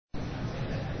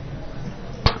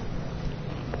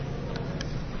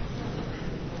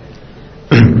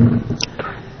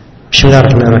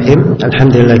Bismillahirrahmanirrahim.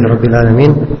 Alhamdulillahirabbil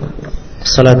alamin.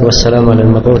 Wassalatu wassalamu ala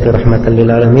al-mab'uts rahmatan lil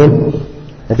alamin,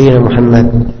 nabiyina Muhammad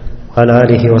wa ala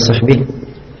alihi wa sahbihi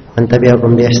man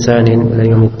tabi'ahum bi ihsanin ila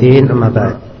yaumiddin, amma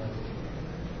ba'd.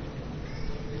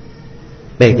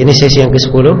 Baik, ini sesi yang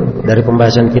ke-10 dari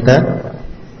pembahasan kita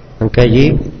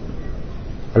mengkaji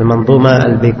Al-Manzumah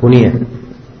Al-Baiquniyyah.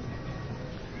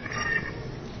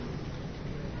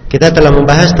 Kita telah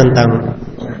membahas tentang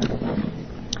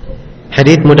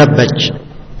hadits mudabbaj.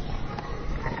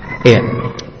 Iya.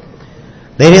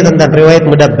 Nah, ini tentang riwayat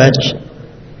mudabbaj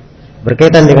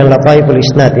berkaitan dengan lataiful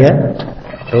isnad, ya.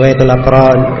 Riwayatul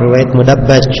aqran, riwayat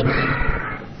mudabbaj.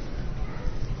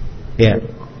 Ya.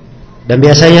 Dan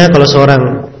biasanya kalau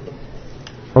seorang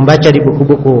membaca di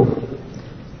buku-buku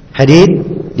hadits,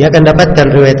 dia akan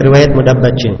dapatkan riwayat-riwayat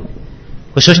mudabbaj ini.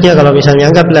 Khususnya kalau misalnya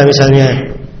anggaplah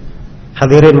misalnya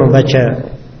hadirin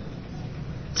membaca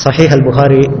Sahih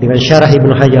Al-Bukhari dengan syarah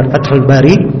Ibnu Hajar Fathul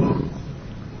Bari,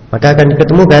 maka akan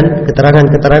diketemukan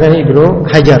keterangan-keterangan Ibnu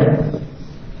Hajar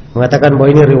mengatakan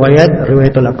bahwa ini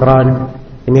riwayatul aqran,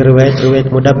 ini riwayat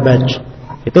mudabbaj.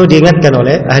 Itu diingatkan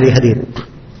oleh ahli hadis.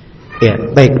 Ya,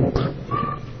 baik.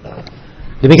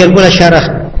 Demikian pula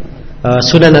syarah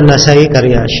Sunan An-Nasai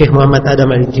karya Syekh Muhammad Adam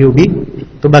Al-Ethiopi,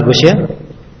 itu bagus, ya.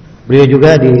 Beliau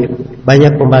juga di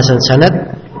banyak pembahasan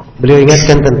sanad beliau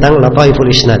ingatkan tentang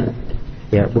lataiful isnad.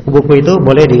 Ya, buku-buku itu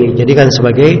boleh dijadikan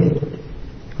sebagai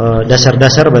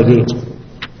dasar-dasar bagi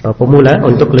pemula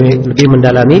untuk lebih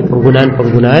mendalami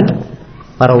penggunaan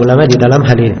para ulama di dalam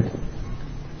hal ini.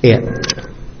 Ya.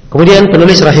 Kemudian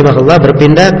penulis rahimahullah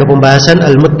berpindah ke pembahasan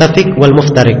al-muttafiq wal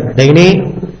muftariq. Dan ini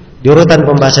di urutan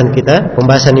pembahasan kita,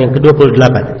 pembahasan yang ke-28.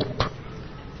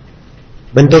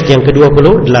 Bentuk yang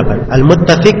ke-28,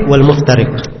 al-muttafiq wal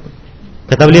muftariq.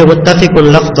 Kata beliau,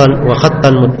 muttafiqun lafdhan wa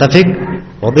khattan muttafiq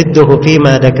wa didduhu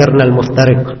fima dzakarna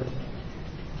al-muftariq.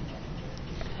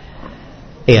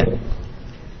 Iya.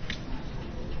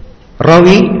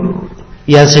 Rawi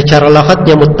yang secara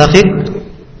lafadznya muttafiq,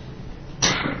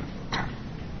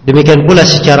 demikian pula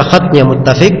secara khatnya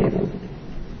muttafiq.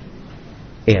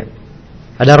 Iya.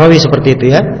 Ada rawi seperti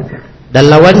itu, ya. Dan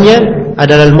lawannya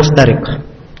adalah al-muftariq.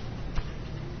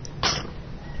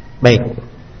 Baik.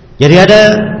 Jadi ada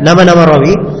nama-nama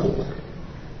rawi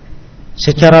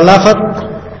secara lafadz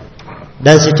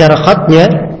dan secara khatnya,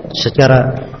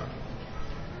 secara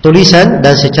tulisan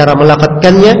dan secara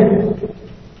melafadzkannya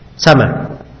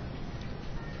sama.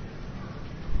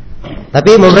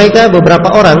 Tapi mereka beberapa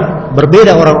orang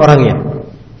berbeda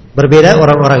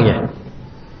orang-orangnya.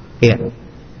 Iya.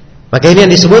 Maka ini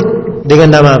yang disebut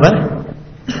dengan nama apa?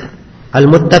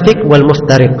 Al-muttafiq wal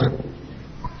muftariq.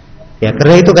 Ya,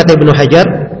 karena itu kata Ibnu Hajar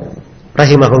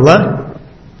rahimahullah,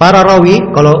 para rawi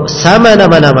kalau sama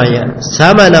nama-namanya,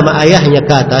 sama nama ayahnya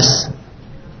ke atas,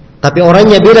 tapi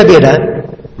orangnya beda-beda,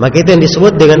 maka itu yang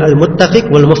disebut dengan al-muttafiq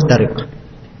wal muftariq.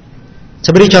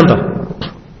 Saya beri contoh.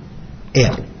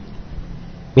 Iya.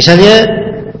 Misalnya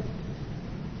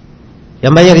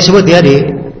yang banyak disebut, ya, di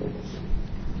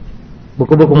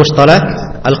buku-buku Mustholah,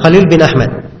 Al-Khalil bin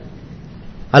Ahmad.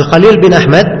 Al-Khalil bin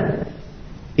Ahmad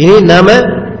ini nama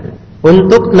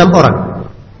untuk 6 orang.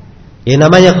 Ya,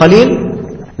 namanya Khalil,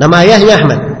 nama ayahnya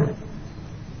Ahmad.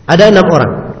 Ada 6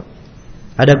 orang.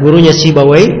 Ada gurunya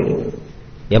Sibawai.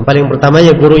 Yang paling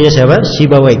pertamanya gurunya siapa?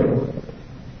 Sibawai.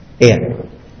 Iya.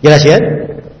 Jelas, ya?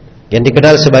 Yang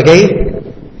dikenal sebagai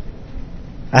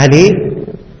ahli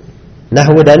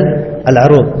nahwu dan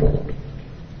al-arud.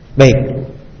 Baik.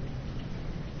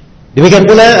 Demikian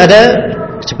pula ada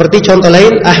seperti contoh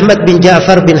lain, Ahmad bin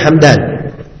Ja'far bin Hamdan.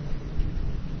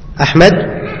 Ahmad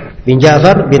bin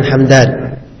Ja'far bin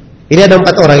Hamdan. Ini ada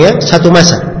 4 orang, ya, satu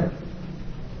masa.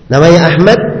 Namanya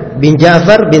Ahmad bin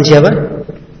Ja'far bin siapa?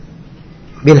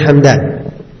 Bin Hamdan.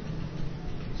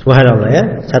 Subhanallah, ya,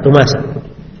 satu masa.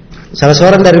 Salah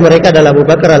seorang dari mereka adalah Abu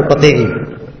Bakar Al-Qati'i,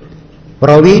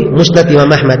 perawi Musnad Imam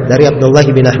Ahmad dari Abdullah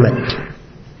bin Ahmad.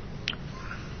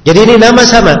 Jadi ini nama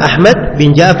sama, Ahmad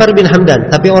bin Ja'far bin Hamdan,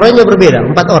 tapi orangnya berbeda,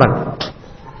 4 orang.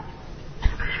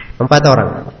 4 orang.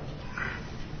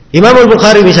 Imam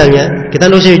Al-Bukhari misalnya,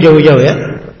 kita tidak usah jauh-jauh, ya.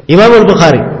 Imam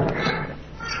Al-Bukhari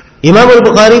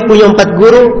punya 4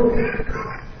 guru,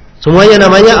 semuanya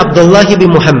namanya Abdullah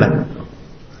bin Muhammad.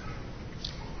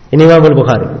 Ini Imam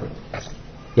Al-Bukhari.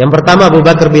 Yang pertama Abu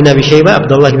Bakar bin Abi Syaibah,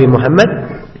 Abdullah bin Muhammad.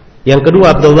 Yang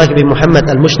kedua Abdullah bin Muhammad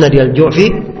Al-Musnadi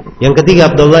Al-Ju'fi. Yang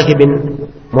ketiga Abdullah bin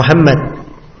Muhammad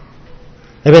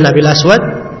Ibn Abil Aswad.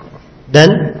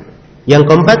 Dan yang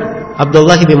keempat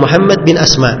Abdullah bin Muhammad bin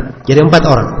Asma. Jadi 4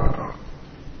 orang.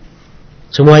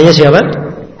 Semuanya siapa?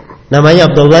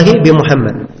 Namanya Abdullah bin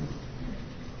Muhammad.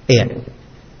 Iya.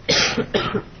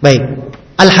 Baik.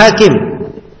 Al-Hakim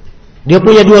Dia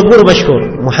punya dua guru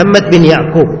masyhur, Muhammad bin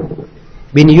Ya'qub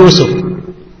bin Yusuf.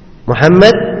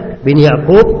 Muhammad bin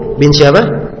Ya'qub bin siapa?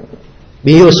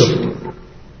 Bin Yusuf.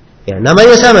 Ya,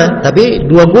 namanya sama, tapi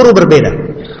dua guru berbeda.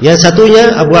 Yang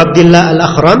satunya Abu Abdullah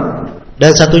Al-Akhram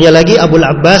dan satunya lagi Abul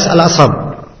Abbas Al-Asam.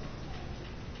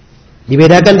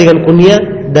 Dibedakan dengan kunyah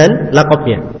dan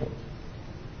lakopnya.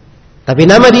 Tapi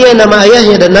nama dia, nama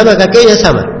ayahnya dan nama kakeknya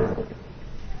sama.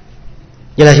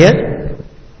 Jelas ya?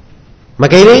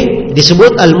 Maka ini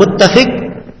disebut al-muttafiq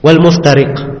wal muftariq.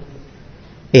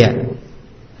 Iya.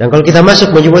 Dan kalau kita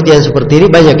masuk menyebut yang seperti ini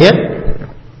banyak ya.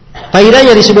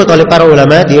 Faedahnya disebut oleh para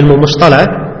ulama di ilmu mustalah,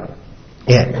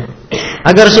 ya,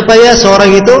 agar supaya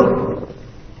seorang itu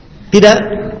tidak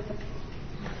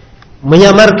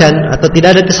menyamarkan atau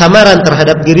tidak ada kesamaran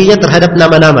terhadap dirinya terhadap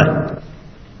nama-nama.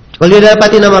 Kalau dia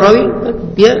dapati nama rawi,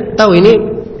 dia tahu ini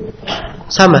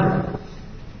sama.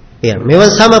 Ya, memang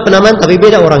sama penamaan tapi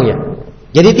beda orangnya.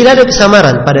 Jadi tidak ada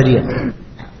kesamaran pada dia.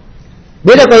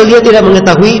 Beda kalau dia tidak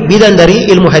mengetahui bidang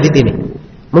dari ilmu hadits ini.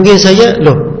 Mungkin saja,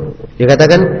 dia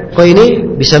katakan, kok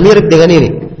ini bisa mirip dengan ini.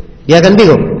 Dia akan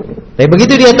bingung. Tapi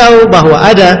begitu dia tahu bahwa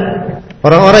ada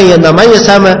orang-orang yang namanya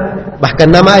sama,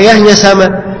 bahkan nama ayahnya sama,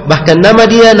 bahkan nama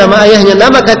dia, nama ayahnya,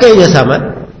 nama kakeknya sama,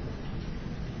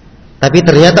 tapi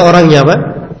ternyata orangnya apa?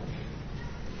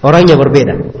 Orangnya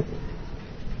berbeda.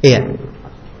 Iya.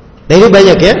 Nah ini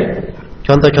banyak ya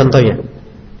contoh-contohnya.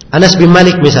 Anas bin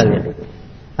Malik misalnya.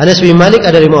 Anas bin Malik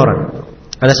ada 5 orang.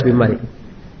 Anas bin Malik.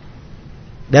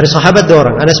 Dari sahabat 2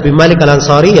 orang. Anas bin Malik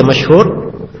Al-Ansari yang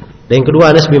masyhur. Dan yang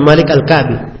kedua Anas bin Malik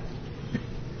Al-Ka'bi.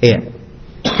 Iya.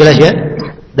 Jelas ya?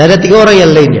 Dan ada 3 orang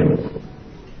yang lainnya.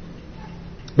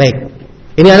 Baik.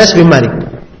 Ini Anas bin Malik.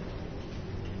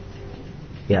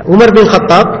 Ya, Umar bin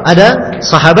Khattab ada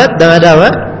sahabat dan ada apa?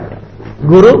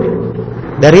 Guru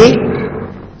dari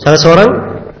salah seorang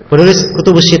penulis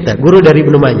Kutubus Sittah, guru dari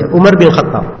Ibnu Majah, Umar bin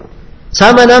Khattab.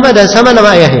 Sama nama dan sama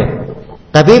nama ayahnya.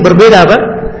 Tapi berbeda apa?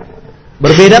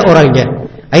 Berbeda orangnya.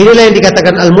 Inilah yang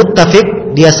dikatakan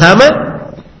al-muttafiq, dia sama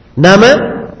nama,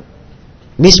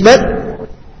 nisbat,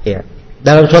 ya.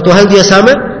 Dalam suatu hal dia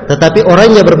sama, tetapi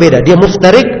orangnya berbeda. Dia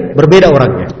muftariq, berbeda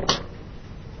orangnya.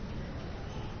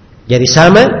 Jadi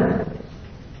sama,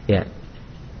 ya.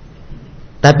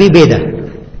 Tapi beda.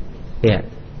 Ya.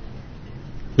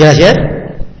 Jelas ya?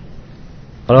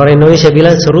 Kalau orang Indonesia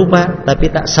bilang serupa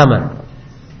tapi tak sama.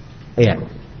 Iya.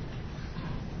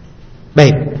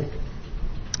 Baik.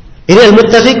 Ini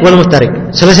al-muttafiq wal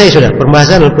muftariq. Selesai sudah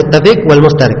pembahasan al-muttafiq wal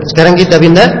muftariq. Sekarang kita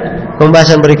pindah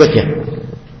pembahasan berikutnya.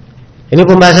 Ini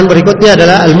pembahasan berikutnya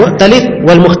adalah al-mu'talif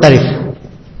wal mukhtalif.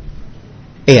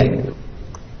 Iya.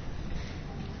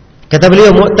 Kata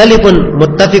beliau mu'talifun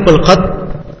muttafiqul khat,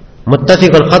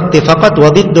 muttafiqul khatti faqat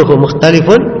wa didduhu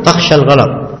mukhtalifun fakhshal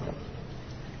ghalat.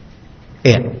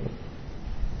 Iya.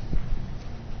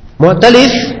 Mu'talif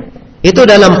itu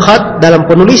dalam khat, dalam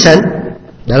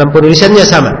penulisannya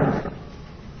sama.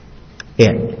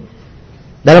 Iya.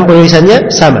 Dalam penulisannya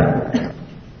sama.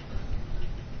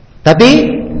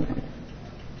 Tapi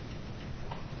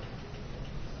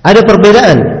ada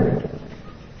perbedaan,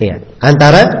 iya,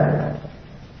 antara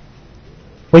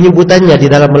penyebutannya di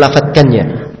dalam melafatkannya.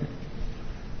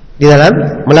 Di dalam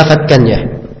melafatkannya.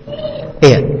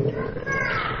 Iya.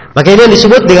 Maka ini yang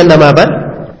disebut dengan nama apa?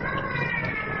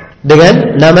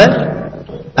 Dengan nama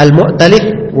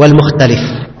al-mu'talif wal mukhtalif.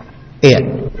 Iya.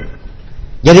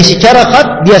 Jadi secara khat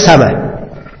dia sama,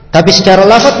 tapi secara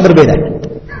lafaz berbeda.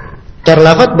 Secara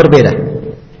lafaz berbeda.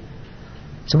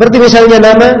 Seperti misalnya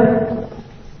nama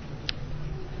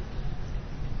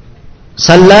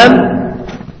salam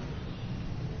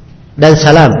dan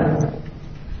salam.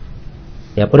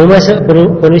 Ya,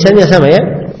 penulisannya sama ya.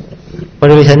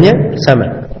 Penulisannya sama.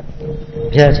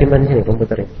 Bisa simpan sini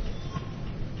komputernya.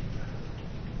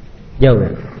 Jauh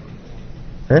ya?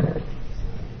 Hah?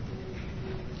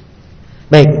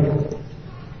 Baik.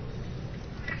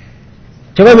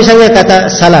 Coba misalnya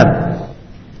kata salam.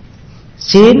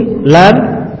 Sin, lam,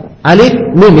 alif,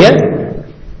 mim ya.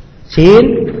 Sin,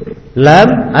 lam,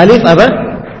 alif apa?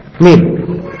 Mim.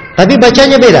 Tapi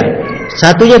bacanya beda.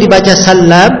 Satunya dibaca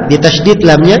salam, ditasydid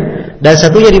lamnya, dan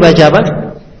satunya dibaca apa?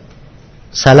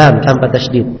 Salam tanpa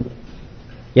tasydid.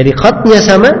 Jadi khatnya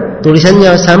sama,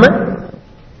 tulisannya sama,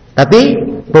 tapi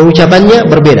pengucapannya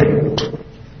berbeda.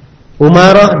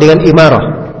 Umarah dengan imarah.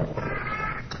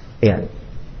 Ya.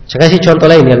 Saya kasih contoh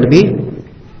lain yang lebih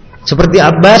seperti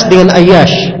Abbas dengan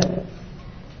Ayyash.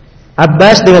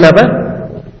 Abbas dengan apa?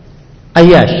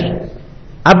 Ayyash.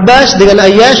 Abbas dengan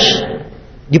Ayyash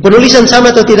di penulisan sama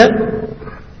atau tidak?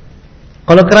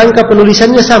 Kalau kerangka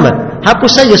penulisannya sama,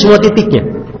 hapus saja semua titiknya.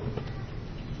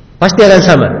 Pasti akan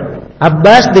sama.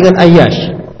 Abbas dengan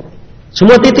Ayyash.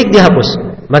 Semua titik dihapus.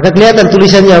 Maka kelihatan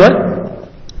tulisannya apa?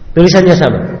 Tulisannya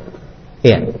sama.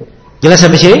 Iya. Jelas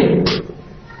sampai sini?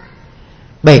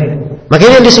 Baik. Maka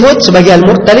ini yang disebut sebagai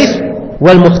al-mu'talif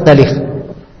wal mukhtalif.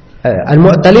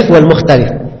 Al-mu'talif wal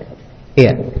mukhtalif.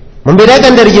 Iya.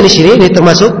 Membedakan dari jenis ini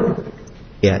termasuk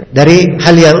ya, dari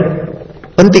hal yang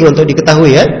penting untuk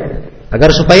diketahui ya,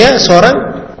 agar supaya seorang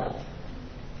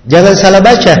jangan salah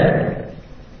baca.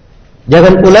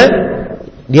 Jangan pula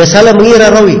dia salah mengira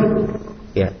rawi.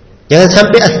 Ya. Jangan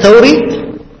sampai Ats-Tsauri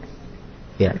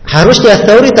ya, harusnya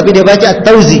Ats-Tsauri tapi dia baca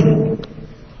At-Tauzi.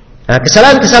 Nah,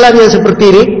 kesalahan-kesalahan yang seperti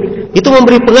ini itu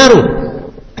memberi pengaruh.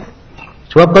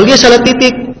 Sebab kalau dia salah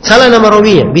titik, salah nama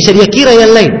rawinya, bisa dia kira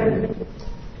yang lain.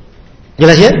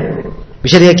 Jelas ya?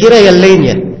 Bisa dia kira yang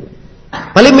lainnya.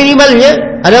 Paling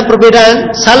minimalnya ada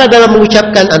perbedaan salah dalam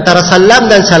mengucapkan antara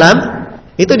salam dan salam,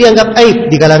 itu dianggap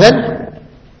aib di kalangan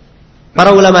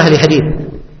para ulama ahli hadits.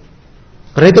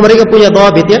 Karena itu mereka punya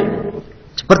dhawabit ya.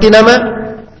 Seperti nama,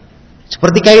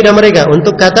 seperti kaidah mereka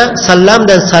untuk kata salam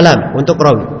dan salam untuk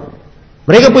rawi.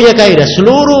 Mereka punya kaidah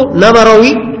seluruh nama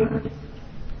rawi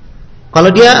kalau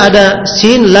dia ada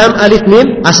sin, lam, alif,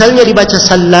 mim, asalnya dibaca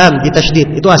salam di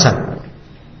tasydid, itu asal.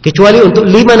 Kecuali untuk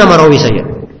 5 nama rawi saja.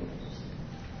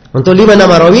 Untuk 5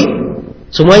 nama rawi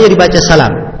semuanya dibaca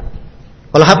salam.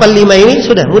 Kalau hafal 5 ini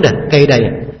sudah mudah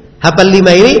kaidahnya. Hafal 5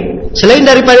 ini selain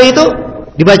daripada itu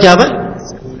dibaca apa?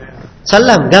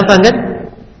 Salam, gampang kan?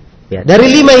 Ya,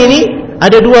 dari 5 ini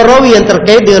ada 2 rawi yang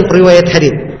terkait dengan periwayat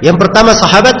hadits. Yang pertama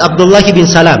sahabat Abdullah bin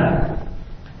Salam.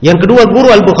 Yang kedua guru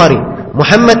Al-Bukhari,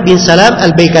 Muhammad bin Salam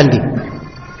Al-Baiquniyyah.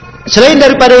 Selain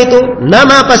daripada itu,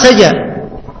 nama apa saja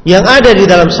yang ada di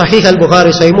dalam Sahih Al-Bukhari,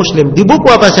 Sahih Muslim, di buku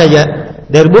apa saja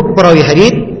dari buku perawi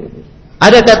hadits,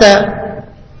 ada kata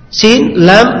sin,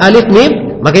 lam, alif,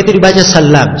 mim, maka itu dibaca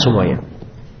salam semuanya.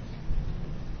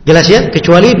 Jelas ya?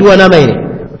 Kecuali 2 nama ini.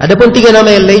 Adapun 3 nama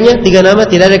yang lainnya, 3 nama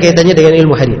tidak ada kaitannya dengan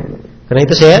ilmu hadits. Karena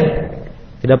itu saya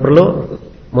tidak perlu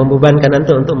membebankan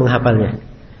antum untuk menghafalnya.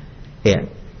 Ya.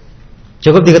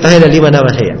 Cukup diketahui ada 5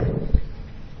 nama saya.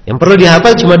 Yang perlu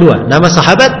dihafal cuma 2. Nama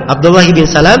sahabat Abdullah bin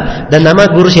Salam dan nama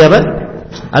guru siapa?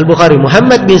 Al-Bukhari,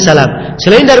 Muhammad bin Salam.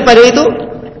 Selain daripada itu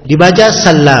dibaca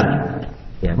salam.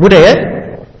 Ya, mudah ya?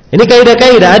 Ini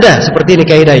kaidah-kaidah ada seperti ini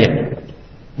kaidahnya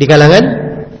di kalangan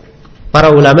para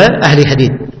ulama ahli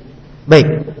hadits. Baik.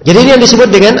 Jadi ini yang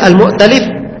disebut dengan al-mu'talif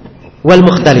wal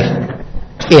mukhtalif.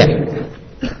 Iya.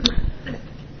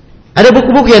 Ada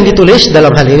buku-buku yang ditulis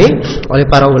dalam hal ini oleh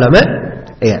para ulama.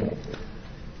 Iya.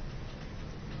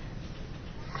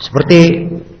 Seperti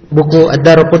buku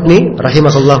Ad-Dauroh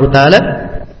rahimahullahu taala.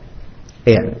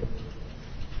 Iya.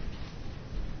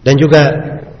 Dan juga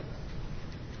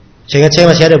saya ingat saya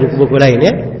masih ada buku-buku lain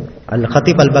ya.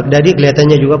 Al-Khatib Al-Baghdadi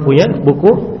kelihatannya juga punya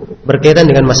buku berkaitan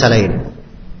dengan masalah ini.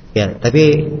 Ya,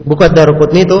 tapi buku Ad-Dauroh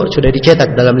itu sudah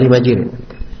dicetak dalam 5 jilid.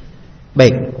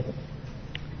 Baik.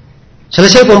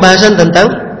 Selesai pembahasan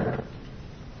tentang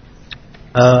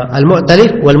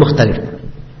al-mu'talif wal mukhtalif.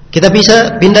 Kita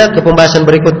bisa pindah ke pembahasan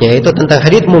berikutnya, yaitu tentang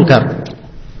hadits munkar.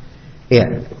 Ya.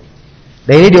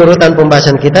 Dan ini di urutan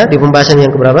pembahasan kita, di pembahasan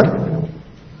yang keberapa?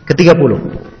 Ke-30.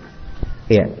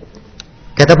 Ya.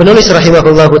 Kata penulis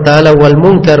rahimahullahu taala, wal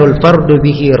munkarul fardu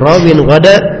bihi rawin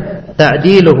ghada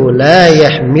ta'diluhu la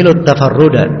yahmilu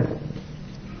tafarruda.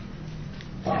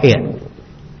 Iya.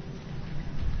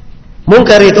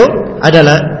 Munkar itu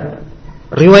adalah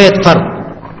riwayat fard.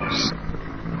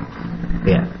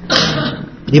 Ya.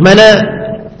 Di mana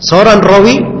seorang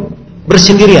rawi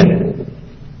bersendirian.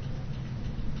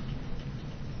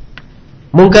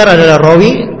 Munkar adalah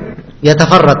rawi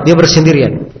yatafarrad, dia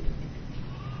bersendirian.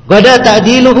 Ghada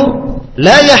ta'diluhu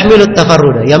la yahmilu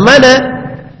tafarruda. Yang mana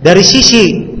dari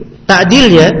sisi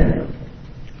ta'dilnya,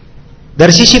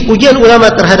 dari sisi pujian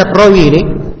ulama terhadap rawi ini,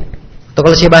 atau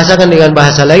kalau saya bahasakan dengan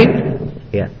bahasa lain,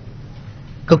 ya,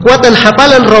 kekuatan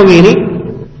hafalan rawi ini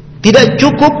tidak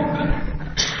cukup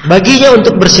baginya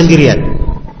untuk bersendirian.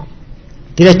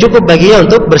 Tidak cukup baginya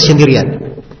untuk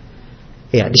bersendirian.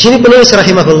 Ya, di sini penulis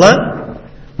rahimahullah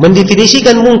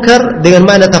mendefinisikan munkar dengan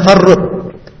makna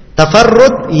tafarrud.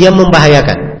 Tafarrud yang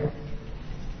membahayakan.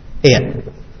 Iya.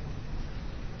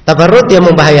 Tafarrud yang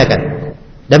membahayakan.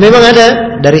 Dan memang ada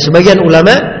dari sebagian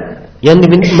ulama yang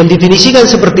mendefinisikan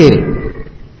seperti ini.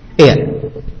 Iya.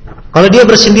 Kalau dia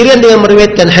bersendirian dengan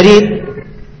meriwayatkan hadits,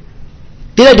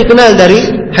 tidak dikenal dari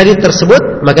hadits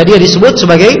tersebut, maka dia disebut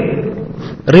sebagai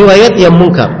riwayat yang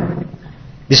munkar.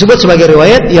 Disebut sebagai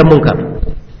riwayat yang munkar.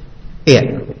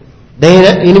 Iya.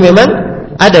 Dan ini memang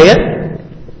ada ya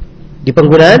di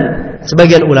penggunaan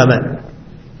sebagian ulama.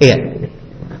 Iya.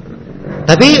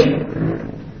 Tapi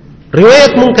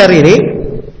riwayat munkar ini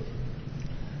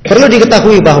perlu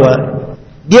diketahui bahwa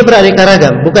dia beraneka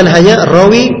ragam, bukan hanya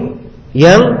rawi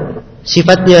yang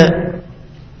sifatnya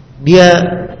dia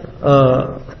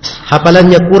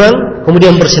hafalannya kurang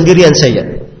kemudian bersendirian saja.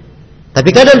 Tapi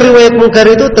kadang riwayat munkar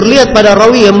itu terlihat pada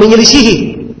rawi yang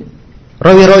menyelisihi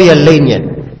rawi-rawi yang lainnya.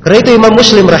 Karena itu Imam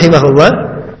Muslim rahimahullah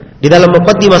di dalam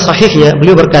muqaddimah sahihnya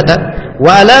beliau berkata,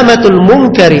 "Wa alamatul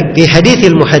munkari fi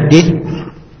haditsil muhaddits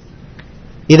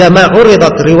idza ma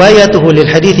uridat riwayatuhu lil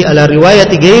hadithi ala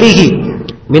riwayati ghairihi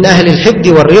min ahli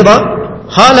al-hifdz war ridha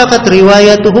khalafat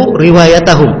riwayatuhu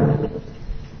riwayatahum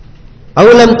aw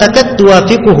lam takad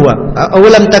tuwafiquha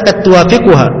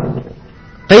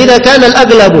fa idza kana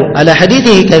al-aghlabu ala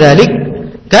hadithihi kadzalik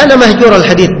kana mahjur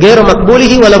al-hadits ghairu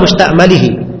maqbulihi wala musta'malihi."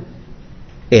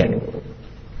 Ya.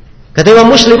 Kata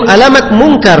Imam Muslim, alamat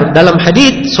munkar dalam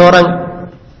hadits seorang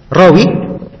rawi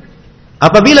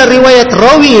apabila riwayat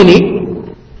rawi ini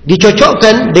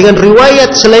dicocokkan dengan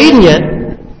riwayat selainnya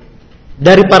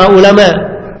dari para ulama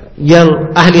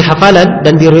yang ahli hafalan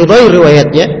dan diridhai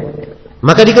riwayatnya,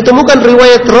 maka diketemukan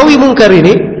riwayat rawi munkar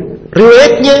ini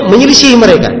riwayatnya menyelisihi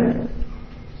mereka.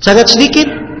 Sangat sedikit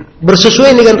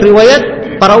bersesuaian dengan riwayat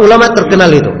para ulama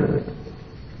terkenal itu.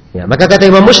 Ya, maka kata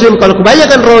Imam Muslim, kalau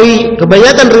kebanyakan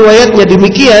riwayatnya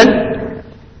demikian,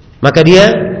 maka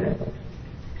dia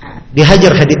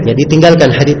dihajar haditsnya,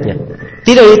 ditinggalkan haditsnya,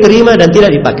 tidak diterima dan tidak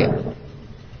dipakai.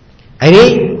 Ini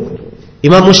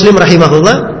Imam Muslim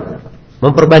rahimahullah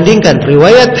memperbandingkan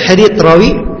riwayat hadits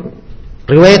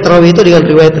riwayat rawi itu dengan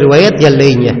riwayat-riwayat yang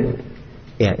lainnya.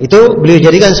 Ya, itu beliau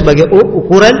jadikan sebagai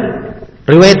ukuran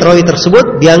riwayat rawi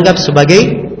tersebut dianggap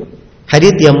sebagai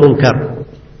hadits yang munkar.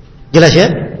 Jelas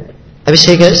ya? Tapi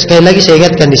sekali lagi saya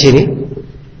ingatkan di sini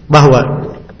bahwa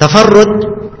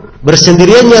tafarrud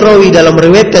bersendiriannya rawi dalam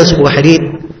meriwayatkan sebuah hadits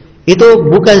itu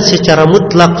bukan secara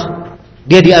mutlak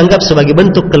dia dianggap sebagai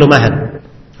bentuk kelemahan,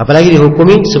 apalagi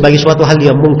dihukumi sebagai suatu hal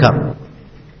yang munkar.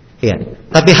 Ya,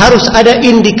 tapi harus ada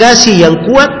indikasi yang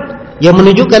kuat yang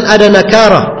menunjukkan ada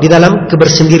nakarah di dalam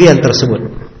kebersendirian tersebut.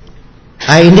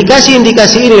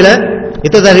 Indikasi-indikasi inilah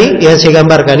itu tadi yang saya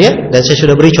gambarkan ya, dan saya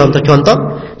sudah beri contoh-contoh.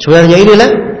 Sebenarnya inilah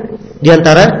di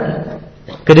antara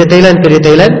kedetailan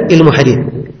ilmu hadits.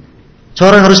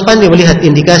 Seorang harus pandai melihat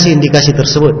indikasi-indikasi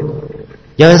tersebut.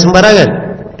 Jangan sembarangan.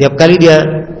 Tiap kali dia,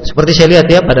 seperti saya lihat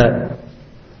ya pada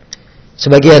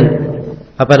sebagian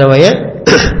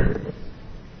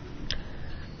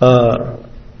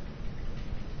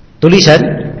tulisan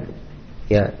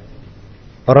ya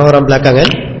orang-orang belakangan.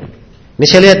 Ini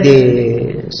saya lihat di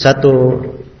satu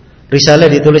risalah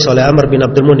ditulis oleh Amr bin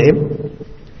Abdul Mun'im.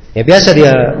 Ya biasa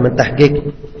dia mentahqiq,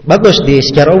 bagus di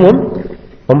secara umum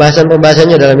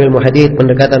pembahasan-pembahasannya dalam ilmu hadits,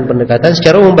 pendekatan-pendekatan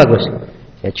secara umum bagus.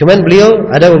 Ya, cuman beliau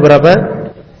ada beberapa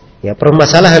ya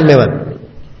permasalahan memang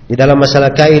di dalam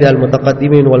masalah kaidah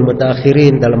al-mutaqaddimin wal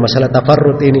mutaakhirin, dalam masalah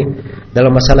tafarrud ini,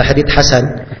 dalam masalah hadits hasan,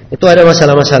 itu ada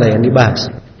masalah-masalah yang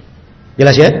dibahas.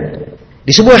 Jelas ya?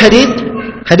 Di sebuah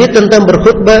hadits tentang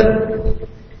berkhutbah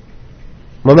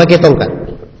memakai tongkat.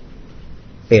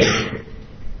 Ya.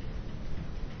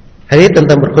 Hadits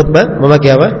tentang berkhutbah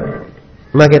memakai apa?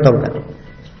 Memakai tongkat.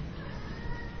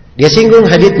 Dia singgung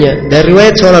haditsnya dari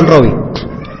riwayat seorang rawi.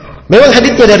 Memang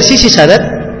haditsnya dari sisi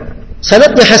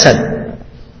sanadnya hasan.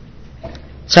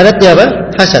 Sanadnya apa?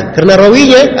 Hasan. Karena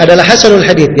rawinya adalah hasanul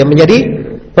hadits yang menjadi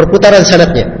perputaran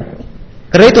sanadnya.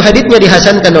 Karena itu haditsnya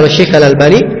dihasankan oleh Syekh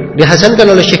Al-Albani, dihasankan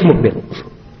oleh Syekh Mukbil.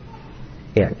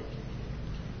 Ya.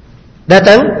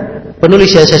 Datang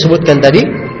penulis yang saya sebutkan tadi,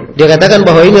 dia katakan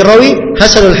bahwa ini rawi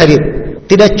hasanul hadits,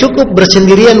 tidak cukup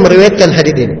bersendirian meriwayatkan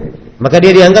hadits ini, maka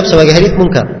dia dianggap sebagai hadits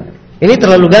munkar. Ini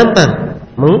terlalu gampang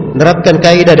menerapkan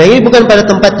kaidah dan ini bukan pada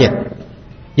tempatnya.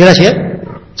 Jelas ya?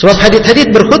 Sebab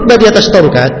hadits berkhutbah di atas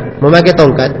tongkat, memakai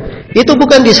tongkat, itu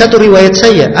bukan di satu riwayat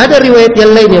saja, ada riwayat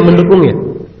yang lain yang mendukungnya.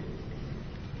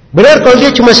 Benar kalau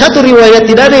dia cuma satu riwayat,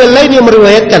 tidak ada yang lain yang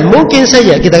meriwayatkan, mungkin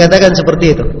saja kita katakan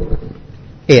seperti itu.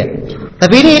 Iya.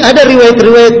 Tapi ini ada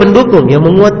riwayat-riwayat pendukung yang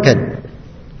menguatkan.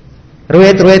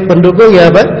 Riwayat-riwayat pendukung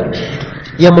yang apa?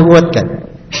 Yang menguatkan.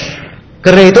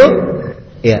 Karena itu,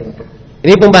 ya.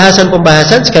 Ini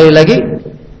pembahasan-pembahasan sekali lagi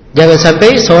jangan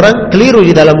sampai seorang keliru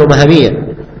di dalam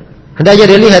memahaminya. Hendaknya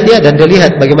dia lihat ya, dan dia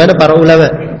lihat bagaimana para ulama.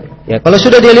 Ya, kalau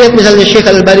sudah dia lihat misalnya Syekh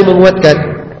Al-Albani menguatkan,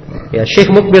 ya Syekh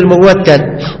Mukbil menguatkan,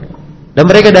 dan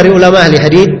mereka dari ulama ahli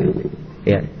hadits,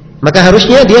 ya, maka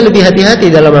harusnya dia lebih hati-hati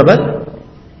dalam apa?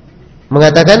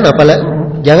 Mengatakan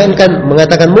jangankan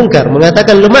mengatakan mungkar,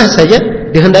 mengatakan lemah saja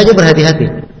dia hendaknya berhati-hati.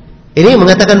 Ini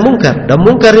mengatakan mungkar, dan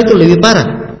mungkar itu lebih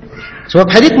parah. Sebab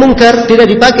hadits mungkar tidak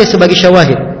dipakai sebagai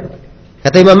syawahid.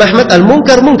 Kata Imam Ahmad,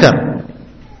 al-munkar munkar.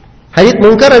 Hadits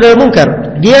mungkar adalah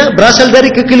mungkar. Dia berasal dari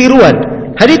kekeliruan.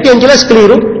 Hadits yang jelas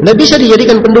keliru tidak bisa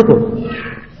dijadikan pendukung.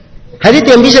 Hadits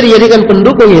yang bisa dijadikan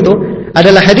pendukung itu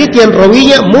adalah hadits yang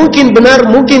rawinya mungkin benar,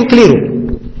 mungkin keliru.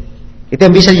 Itu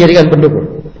yang bisa dijadikan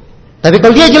pendukung. Tapi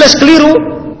kalau dia jelas keliru,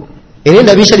 ini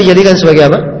tidak bisa dijadikan sebagai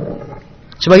apa?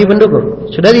 Sebagai pendukung.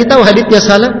 Sudah ditahu haditsnya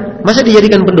salah, masa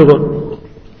dijadikan pendukung?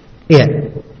 Iya.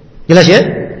 Jelas ya?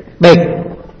 Baik.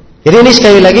 Jadi ini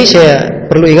sekali lagi saya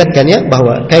perlu ingatkan ya,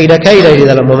 bahwa kaidah-kaidah di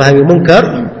dalam memahami munkar,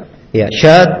 ya,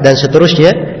 syadz dan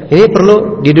seterusnya, ini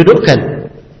perlu didudukkan.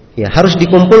 Ya, harus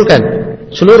dikumpulkan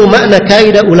seluruh makna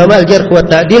kaidah ulama al-jarh wa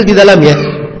ta'dil di dalamnya.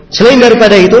 Selain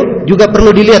daripada itu, juga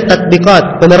perlu dilihat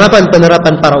tatbiqat,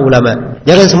 penerapan-penerapan para ulama.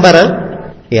 Jangan sembarang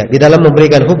ya di dalam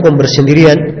memberikan hukum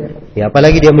bersendirian, ya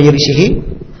apalagi dia menyelisihi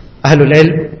ahlul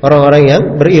ilm, orang-orang yang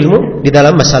berilmu di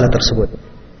dalam masalah tersebut.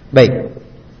 Baik.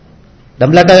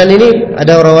 Dan belakangan ini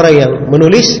ada orang-orang yang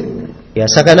menulis, ya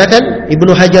seakan-akan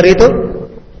Ibnu Hajar itu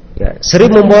ya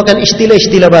sering membawakan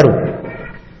istilah-istilah baru.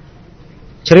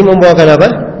 Sering membawakan apa?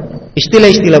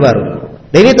 Istilah-istilah baru.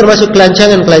 Dan ini termasuk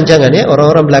kelancangan-kelancangan ya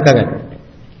orang-orang belakangan.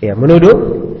 Ya, menuduh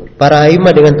para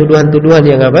a'immah dengan tuduhan-tuduhan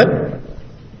yang apa?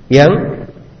 Yang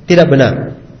tidak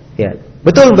benar. Ya.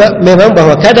 Betul memang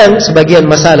bahwa kadang sebagian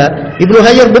masalah Ibnu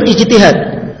Hajar berijtihad,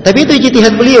 tapi itu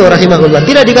ijtihad beliau rahimahullah.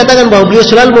 Tidak dikatakan bahwa beliau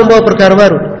selalu membawa perkara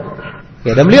baru.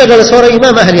 Ya, dan beliau adalah seorang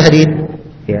imam ahli hadits.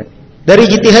 Ya. Dari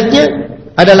ijtihadnya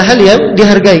adalah hal yang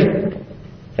dihargai.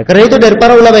 Ya, karena itu dari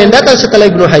para ulama yang datang setelah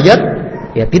Ibnu Hajar,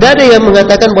 ya tidak ada yang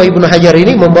mengatakan bahwa Ibnu Hajar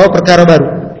ini membawa perkara baru.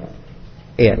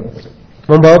 Iya,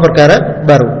 membawa perkara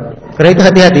baru. Karena itu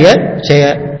hati-hati ya. Saya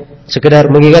sekedar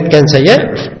mengingatkan saja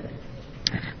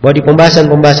bahwa di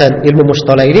pembahasan-pembahasan ilmu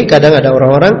Mustholah ini kadang ada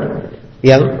orang-orang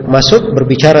yang masuk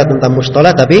berbicara tentang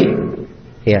Mustholah, tapi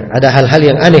ya ada hal-hal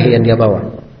yang aneh yang dia bawa.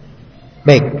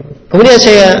 Baik. Kemudian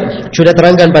saya sudah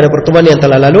terangkan pada pertemuan yang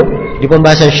telah lalu di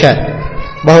pembahasan syadz,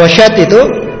 bahwa syadz itu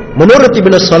menurut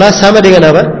Ibnu Salah sama dengan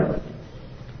apa?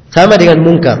 Sama dengan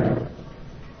munkar.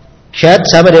 Syadz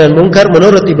sama dengan munkar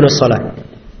menurut Ibnu Salah.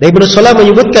 Dan Ibnu Salah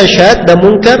menyebutkan syadz dan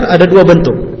munkar ada dua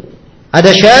bentuk. Ada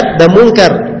syadz dan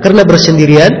munkar karena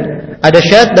bersendirian, ada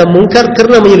syadz dan munkar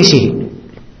karena menyelisihi.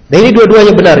 Dan ini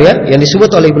dua-duanya benar ya, yang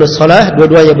disebut oleh Ibnu Salah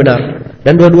dua-duanya benar.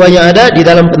 Dan dua-duanya ada di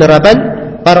dalam penerapan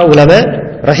para ulama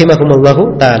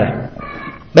rahimahumullahu taala.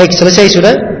 Baik, selesai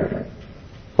sudah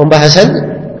pembahasan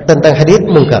tentang hadits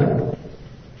munkar.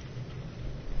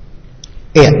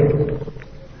 Iya.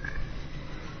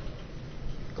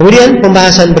 Kemudian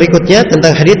pembahasan berikutnya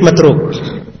tentang hadits matruk.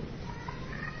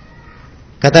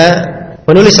 Kata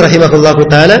penulis rahimahullahu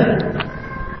taala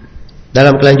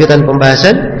dalam kelanjutan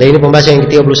pembahasan, dan ini pembahasan yang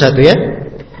ke-31 ya.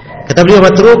 Kata beliau,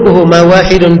 matrukuhu ma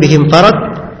wahidun bihim farad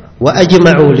wa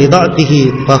ajma'u li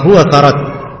dha'fihi fa huwa farad.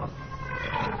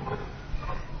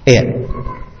 Iya.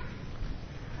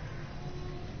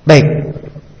 Baik.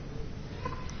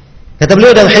 Kata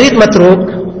beliau, dalam hadits matruk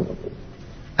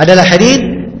adalah hadits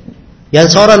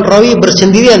yang seorang rawi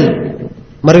bersendirian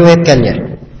meriwayatkannya.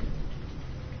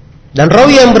 Dan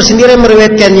rawi yang bersendirian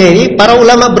meriwayatkannya ini para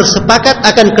ulama bersepakat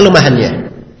akan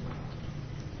kelemahannya.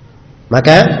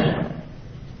 Maka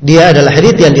dia adalah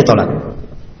hadits yang ditolak.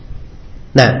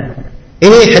 Nah,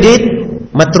 ini hadits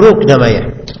matruk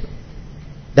namanya.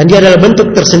 Dan dia adalah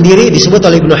bentuk tersendiri disebut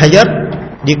oleh Ibnu Hajar,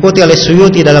 diikuti oleh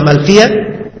Suyuti dalam Alfiyah.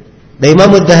 Dan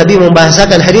Imam Adz-Dzahabi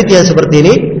membahasakan hadits yang seperti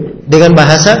ini dengan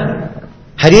bahasa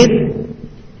hadits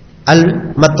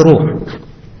al-matruh.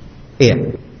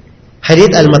 Iya.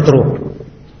 Hadits al-matruh.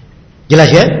 Jelas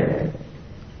ya?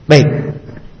 Baik.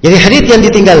 Jadi hadits yang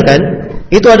ditinggalkan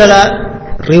itu adalah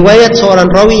riwayat seorang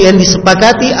rawi yang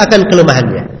disepakati akan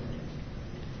kelemahannya.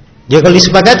 Jika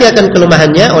disepakati akan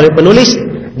kelemahannya oleh penulis,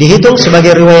 dihitung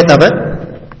sebagai riwayat apa?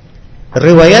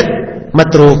 Riwayat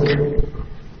matruk.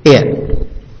 Iya.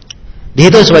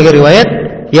 Dihitung sebagai riwayat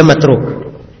yang matruk.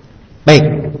 Baik.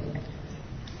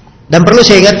 Dan perlu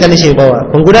saya ingatkan di sini bahwa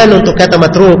penggunaan untuk kata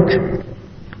matruk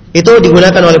itu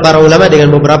digunakan oleh para ulama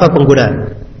dengan beberapa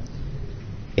penggunaan.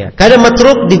 Ya, kadang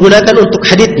matruk digunakan untuk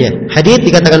haditsnya. Hadits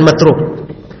dikatakan matruk.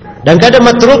 Dan kadang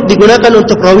matruk digunakan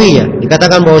untuk rawinya.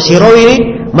 Dikatakan bahwa si rawi ini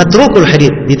matrukul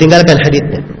hadits, ditinggalkan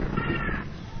haditsnya.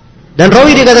 Dan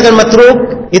rawi dikatakan matruk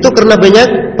itu karena banyak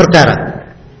perkara.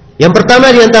 Yang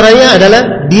pertama diantaranya adalah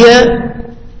dia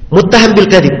muttaham bil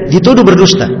kadzib, dituduh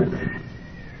berdusta.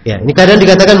 Ya, ini kadang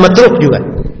dikatakan matruk juga.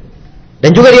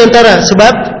 Dan juga diantara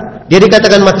sebab dia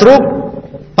dikatakan matruk,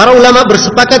 para ulama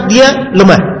bersepakat dia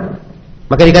lemah.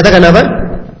 Maka dikatakan apa?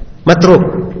 Matruk.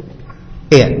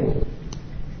 Iya.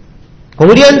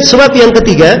 Kemudian sebab yang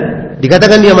ketiga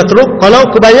dikatakan dia matruk kalau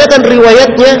kebanyakan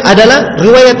riwayatnya adalah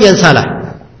riwayat yang salah,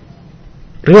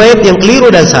 riwayat yang keliru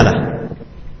dan salah.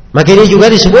 Maka ini juga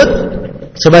disebut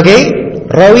sebagai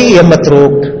rawi yang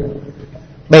matruk.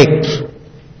 Baik.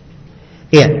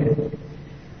 Iya.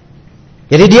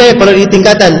 Jadi dia kalau di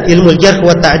tingkatan ilmu jarh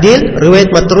wa ta'dil,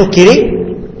 riwayat matruk kiri,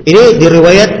 ini di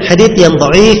riwayat hadits yang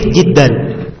dhaif jiddan.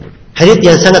 Hadits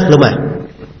yang sangat lemah.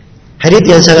 Hadits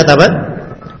yang sangat apa?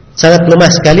 Sangat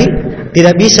lemah sekali,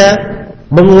 tidak bisa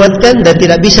menguatkan dan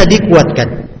tidak bisa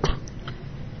dikuatkan.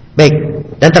 Baik,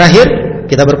 dan terakhir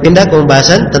kita berpindah ke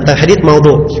pembahasan tentang hadits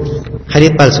maudhu',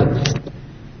 hadits palsu.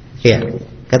 Iya.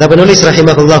 Kata penulis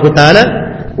rahimahullahu taala,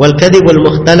 wal kadhibul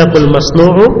mukhtalaqul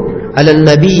masnu'u 'ala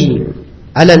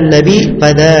an-nabi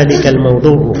fadzalikal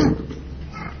maudhu'.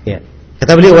 Ya.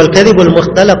 Kata beliau, wal kadhibul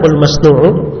mukhtalaqul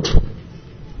masnu'u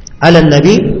 'ala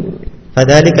an-nabi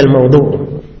fadzalikal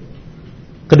maudhu'.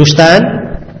 Kedustaan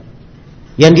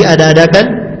yang diada-adakan,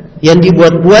 yang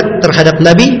dibuat-buat terhadap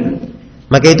nabi,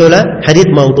 maka itulah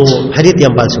hadits maudhu', hadits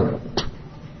yang palsu.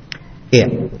 Iya.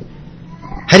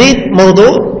 Hadits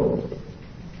maudhu'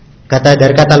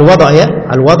 dari kata al-wada' ya.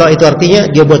 Al-wada' itu artinya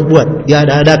dia buat-buat, dia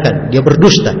ada-adakan, dia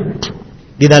berdusta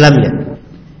di dalamnya.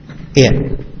 Iya.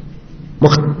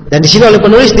 Dan di sini oleh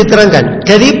penulis diterangkan,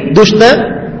 kadzib dusta,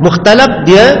 mukhtalaf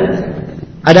dia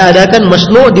ada-adakan,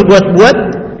 masnu' dibuat-buat,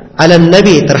 ala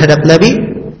nabi terhadap nabi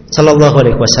sallallahu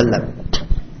alaihi wasallam.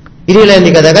 Inilah yang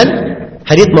dikatakan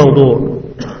hadits maudhu'.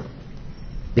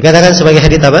 Dikatakan sebagai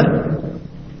hadits apa?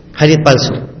 Hadits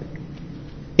palsu.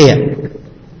 Iya.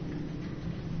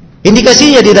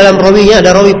 Indikasinya di dalam rawinya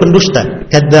ada rawi pendusta,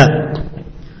 kadzdzab,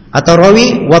 atau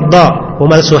rawi wadda',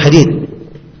 pemalsu hadits.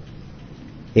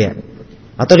 Ya.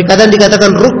 Atau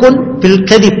dikatakan rukun fil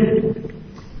kadzib.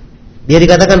 Dia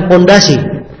dikatakan pondasi,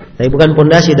 tapi bukan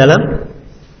pondasi dalam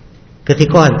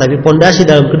ketiqahan, tapi pondasi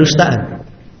dalam kedustaan.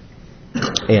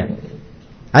 Ya.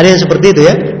 Ada yang seperti itu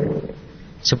ya.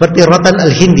 Seperti Rotan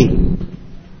al-Hindi.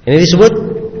 Ini disebut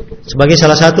sebagai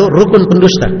salah satu rukun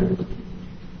pendusta.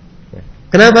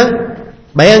 Kenapa?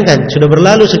 Bayangkan, sudah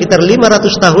berlalu sekitar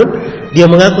 500 tahun dia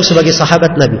mengaku sebagai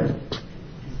sahabat Nabi.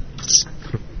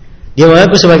 Dia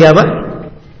mengaku sebagai apa?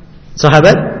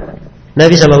 Sahabat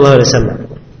Nabi sallallahu alaihi wasallam.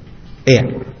 Iya.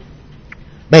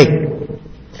 Baik.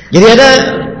 Jadi ada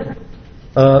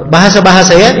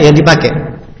bahasa-bahasa ya yang dipakai.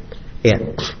 Iya.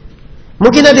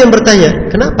 Mungkin ada yang bertanya,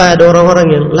 kenapa ada orang-orang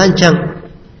yang lancang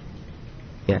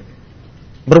ya,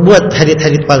 berbuat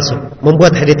hadits-hadits palsu,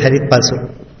 membuat hadits-hadits palsu?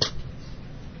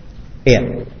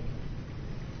 Iya.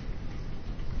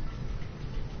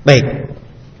 Baik.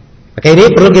 Maka ini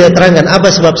perlu kita terangkan apa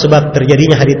sebab-sebab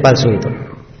terjadinya hadits palsu itu.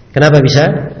 Kenapa bisa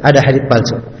ada hadits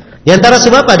palsu? Di antara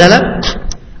sebab adalah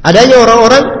adanya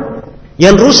orang-orang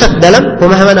yang rusak dalam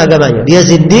pemahaman agamanya. Dia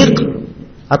zindiq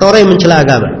atau orang yang mencela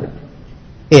agama.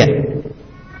 Iya.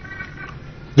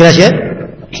 Jelas ya?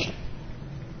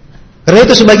 Karena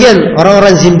itu sebagian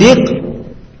orang-orang zindiq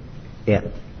ya,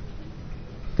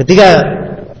 ketika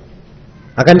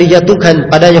akan dijatuhkan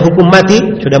padanya hukum mati,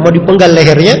 sudah mau dipenggal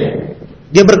lehernya,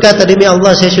 dia berkata, demi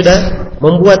Allah saya sudah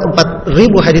membuat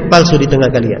 4.000 hadits palsu di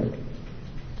tengah kalian.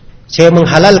 Saya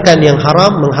menghalalkan yang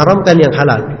haram, mengharamkan yang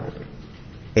halal.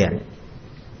 Ya.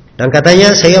 Dan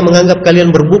katanya saya menganggap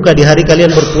kalian berbuka di hari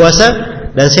kalian berpuasa,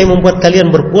 dan saya membuat kalian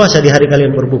berpuasa di hari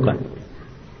kalian berbuka.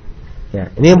 Ya,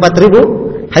 ini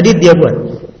 4.000 hadits dia buat.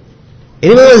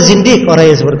 Ini memang zindik orang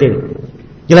yang seperti ini.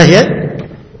 Jelas ya?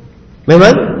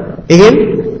 Memang ingin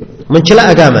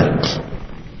mencela agama.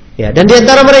 Ya, dan di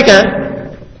antara mereka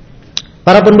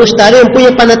para pendusta ada yang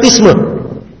punya fanatisme.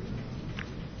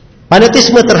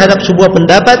 Fanatisme terhadap sebuah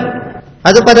pendapat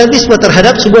atau fanatisme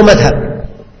terhadap sebuah madhab.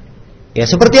 Ya,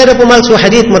 seperti ada pemalsu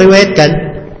hadits meriwayatkan,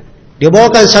 dia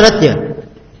bawakan sanadnya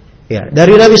ya,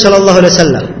 dari Nabi sallallahu alaihi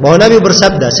wasallam bahwa Nabi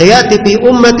bersabda, "Sayati fi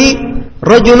ummati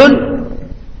rajulun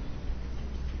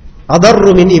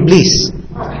adarru min iblis.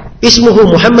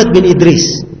 Ismuhu Muhammad bin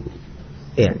Idris."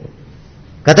 Ya.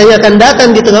 Katanya akan datang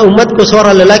di tengah umatku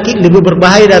seorang lelaki lebih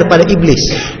berbahaya daripada iblis.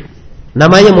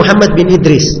 Namanya Muhammad bin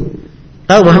Idris.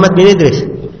 Tahu Muhammad bin Idris?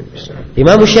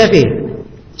 Imam Syafi'i.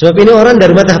 Sebab ini orang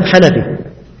dari mazhab Hanafi.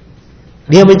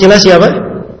 Dia mencela siapa?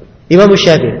 Imam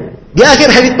Syafi'i. Di akhir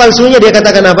hadits palsunya dia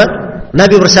katakan apa?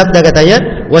 Nabi bersabda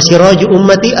katanya, "Wasiraju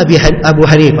ummati Abu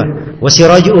Hanifah.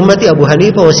 Wasiraju ummati Abu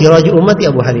Hanifah, wasiraju ummati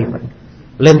Abu Hanifah."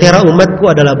 Lentera umatku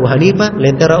adalah Abu Hanifah,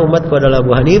 lentera umatku adalah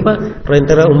Abu Hanifah,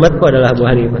 lentera umatku adalah Abu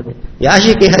Hanifah. Ya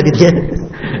asyik ya haditsnya.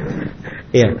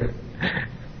 Iya.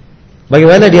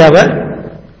 Bagaimana dia apa?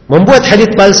 Membuat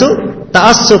hadits palsu,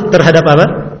 ta'assub terhadap apa?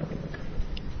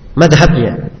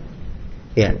 Madhabnya.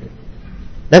 Ya.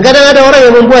 Dan kadang ada orang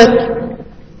yang membuat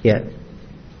ya,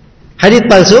 hadits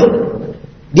palsu,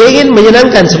 dia ingin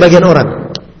menyenangkan sebagian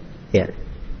orang. Ya.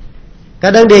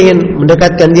 Kadang dia ingin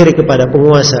mendekatkan diri kepada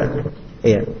penguasa.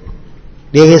 Ya.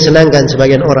 Dia ingin senangkan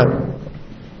sebagian orang.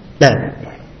 Nah,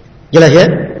 jelas ya?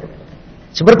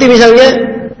 Seperti misalnya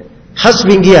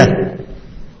Hasbingiyah,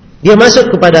 dia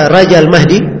masuk kepada Raja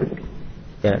Al-Mahdi,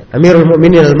 ya, Amirul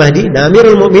Mukminin Al-Mahdi. Nah,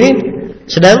 Amirul Mukminin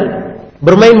sedang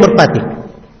bermain merpati.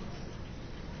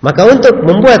 Maka untuk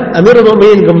membuat Amirul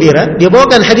Mukminin gembira, dia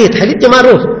bawakan hadits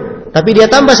ma'ruf, tapi dia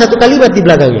tambah satu kalimat di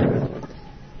belakangnya.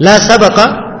 La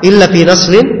sabaqa illa fi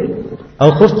naslin au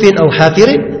khuffin au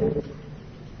hafirin.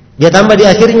 Dia tambah di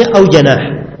akhirnya au janah.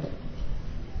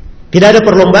 Tidak ada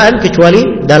perlombaan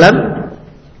kecuali dalam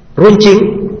runcing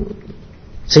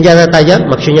senjata tajam,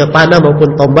 maksudnya panah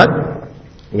maupun tombak.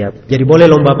 Ya, jadi boleh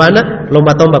lomba panah,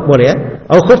 lomba tombak boleh ya.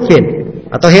 Au khuffin,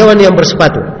 atau hewan yang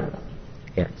bersepatu.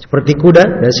 Ya, seperti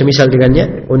kuda dan semisal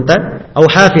dengannya, unta, au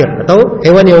hafir, atau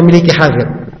hewan yang memiliki hafir.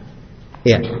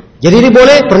 Ya. Jadi ini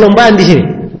boleh perlombaan di sini.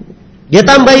 Dia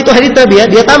tambah itu hadits Nabi ya,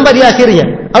 dia tambah di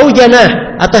akhirnya au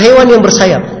janah, atau hewan yang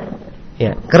bersayap.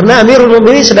 Ya, karena Amirul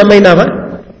Mukminin sedang main apa?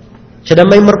 Sedang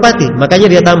main merpati, makanya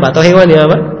dia tambah, atau hewan yang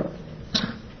apa?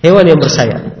 Hewan yang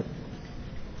bersayap.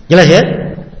 Jelas ya?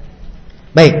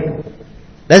 Baik.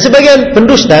 Dan sebagian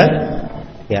pendusta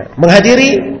ya,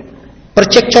 menghadiri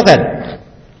percekcokan.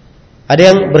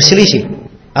 Ada yang berselisih.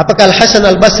 Apakah Al-Hasan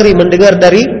Al-Basri mendengar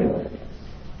dari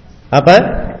apa?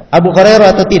 Abu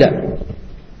Hurairah atau tidak?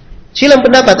 Silang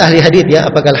pendapat ahli hadits ya,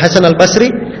 apakah Al-Hasan Al-Basri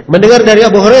mendengar dari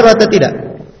Abu Hurairah atau tidak?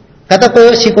 Kata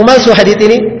si pemalsu hadits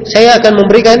ini, saya akan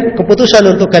memberikan keputusan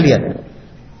untuk kalian.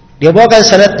 Dia bawakan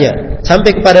sanadnya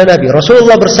sampai kepada Nabi.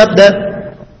 Rasulullah bersabda,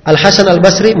 Al-Hasan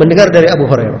Al-Basri mendengar dari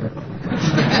Abu Hurairah.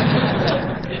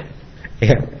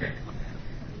 Ya.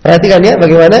 Perhatikan ya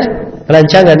bagaimana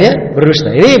pelancangannya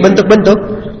berdusta. Ini bentuk-bentuk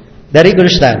dari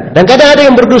kedustaan. Dan kadang ada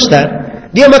yang berdusta,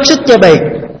 dia maksudnya baik.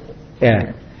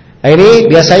 Ya. Nah, ini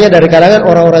biasanya dari kalangan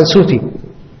orang-orang sufi.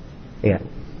 Ya.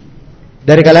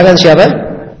 Dari kalangan siapa?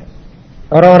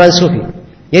 Orang-orang sufi.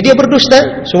 Ya dia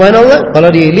berdusta, subhanallah, kalau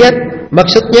dilihat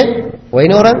maksudnya, wah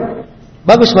ini orang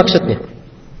bagus maksudnya.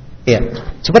 Ya.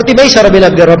 Seperti Baisar bin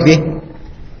Abdi Rabbi,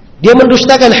 dia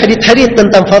mendustakan hadits-hadits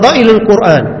tentang fadailul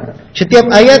Quran.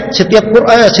 Setiap ayat, setiap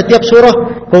Quran, setiap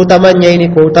surah keutamannya ini,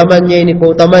 keutamannya ini,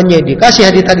 keutamannya ini. Dikasih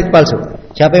hadits-hadits palsu.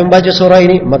 Siapa yang baca surah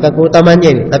ini, maka keutamannya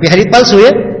ini. Tapi hadits palsu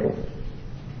ya.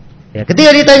 Ya,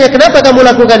 ketika ditanya, "Kenapa kamu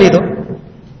lakukan itu?"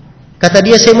 Kata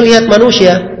dia, "Saya melihat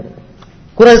manusia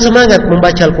kurang semangat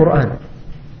membaca Al-Quran.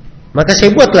 Maka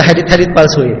saya buatlah hadits-hadits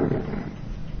palsu ini."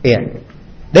 Ya.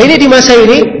 Dan ini di masa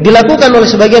ini dilakukan oleh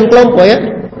sebagian kelompok ya.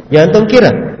 Jangan antum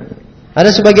kira.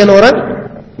 Ada sebagian orang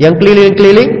yang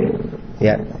keliling-keliling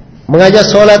ya, mengajak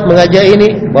sholat, mengajak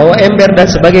ini, bawa ember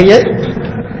dan sebagainya.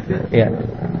 Ya.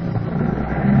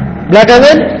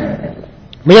 Belakangan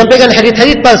menyampaikan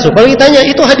hadits-hadits palsu. Kalau ditanya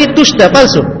itu hadits dusta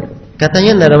palsu,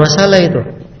 katanya tidak ada masalah itu.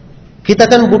 Kita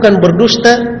kan bukan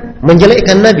berdusta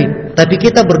menjelekkan Nabi, tapi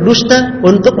kita berdusta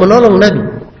untuk menolong Nabi.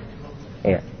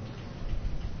 Ya.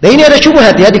 Dan ini ada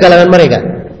syubhat ya di kalangan mereka.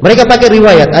 Mereka pakai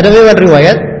riwayat. Ada memang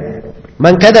riwayat,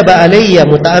 "Man kadzaba alayya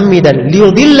muta'ammidan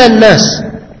liyudillan nas,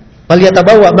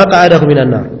 falyatabawwa maq'adahu minan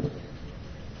nar."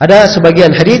 Ada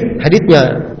sebagian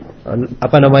haditsnya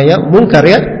mungkar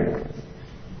ya.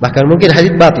 Bahkan mungkin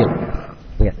hadits batil.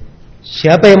 Ya.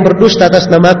 Siapa yang berdusta atas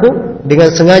namaku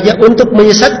dengan sengaja untuk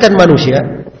menyesatkan manusia,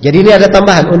 jadi ini ada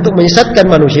tambahan untuk menyesatkan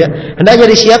manusia, hendaknya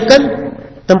disiapkan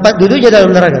tempat duduknya dalam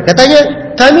neraka.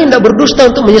 Katanya, kami tidak berdusta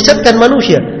untuk menyesatkan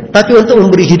manusia, tapi untuk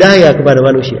memberi hidayah kepada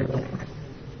manusia.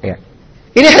 Ya.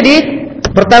 Ini hadits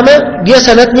pertama, dia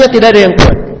sanadnya tidak ada yang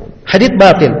kuat. Hadits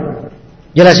batil.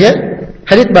 Jelas ya?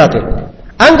 Hadits batil.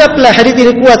 Anggaplah hadits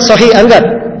ini kuat, sahih, anggap.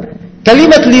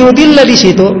 Kalimat liyudillah di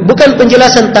situ bukan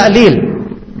penjelasan ta'lil.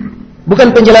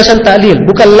 Bukan penjelasan ta'lil,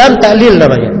 bukan lam ta'lil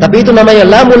namanya, tapi itu namanya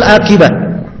lamul akibat.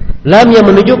 Lam yang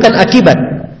menunjukkan akibat.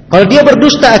 Kalau dia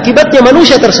berdusta, akibatnya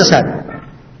manusia tersesat.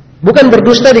 Bukan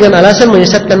berdusta dengan alasan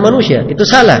menyesatkan manusia. Itu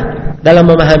salah dalam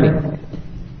memahami.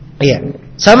 Iya.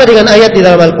 Sama dengan ayat di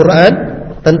dalam Al-Quran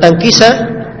tentang kisah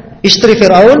istri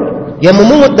Fir'aun yang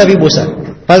memungut Nabi Musa.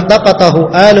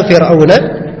 Faltaqatahu alu Fir'auna.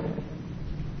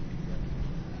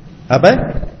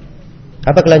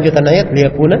 Apa kelanjutan ayat?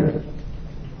 Liyakuna.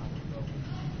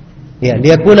 Ya,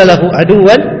 liyakuna lahu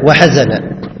aduwan wa hazana.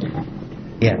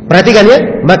 Ya, perhatikan ya,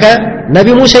 maka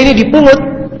Nabi Musa ini dipungut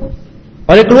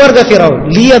oleh keluarga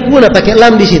Firaun. Liyakuna pakai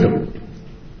lam di situ.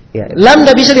 Ya, lam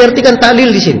tidak bisa diartikan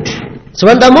ta'lil di sini.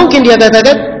 Sebentar mungkin dia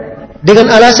katakan dengan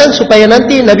alasan supaya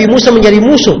nanti Nabi Musa menjadi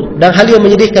musuh dan hal yang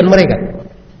menyedihkan mereka.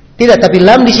 Tidak, tapi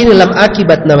lam di sini lam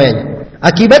akibat namanya.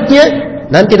 Akibatnya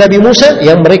nanti Nabi Musa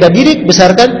yang mereka didik,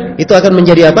 besarkan, itu akan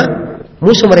menjadi apa?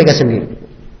 Musuh mereka sendiri.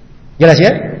 Jelas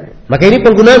ya? Maka ini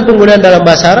penggunaan dalam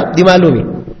bahasa Arab dimaklumi.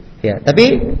 Ya,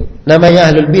 tapi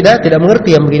namanya ahlul bidah tidak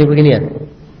mengerti yang begini-beginian.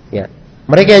 Ya.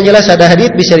 Mereka yang jelas ada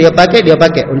hadits bisa dia pakai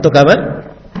untuk apa?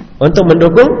 untuk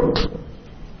mendukung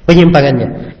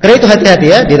penyimpangannya. Karena itu hati-hati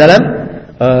ya di dalam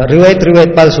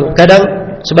riwayat-riwayat palsu. Kadang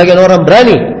sebagian orang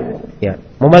berani ya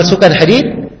memalsukan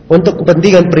hadits untuk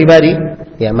kepentingan pribadi.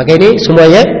 Ya, maka ini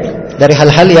semuanya dari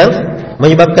hal-hal yang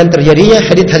menyebabkan terjadinya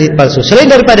hadits-hadits palsu. Selain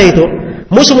daripada itu,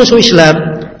 musuh-musuh Islam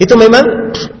itu memang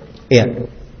ya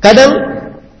kadang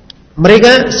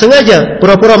mereka sengaja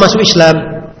pura-pura masuk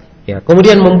Islam, ya,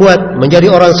 kemudian menjadi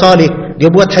orang salih,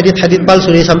 dia buat hadits-hadits palsu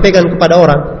dia sampaikan kepada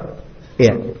orang.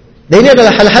 Ya. Dan ini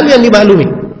adalah hal-hal yang dimaklumi.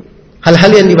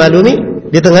 Hal-hal yang dimaklumi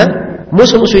di tengah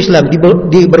musuh-musuh Islam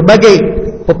di berbagai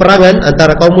peperangan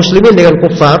antara kaum muslimin dengan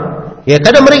kufar. Ya,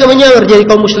 kadang mereka menyamar jadi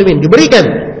kaum muslimin, diberikan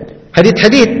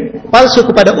hadits-hadits palsu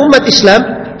kepada umat Islam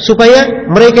supaya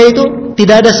mereka itu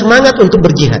tidak ada semangat untuk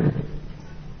berjihad.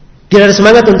 Tidak ada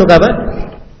semangat untuk apa?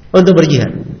 Untuk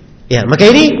berjihad. Ya, maka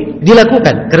ini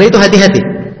dilakukan. Karena itu hati-hati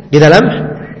di dalam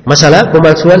masalah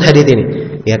pemalsuan hadits ini.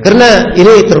 Ya, karena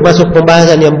ini termasuk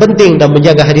pembahasan yang penting dan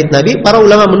menjaga hadits Nabi, para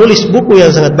ulama menulis buku yang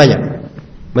sangat banyak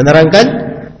menerangkan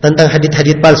tentang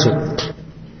hadits-hadits palsu.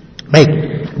 Baik,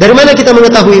 dari mana kita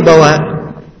mengetahui bahwa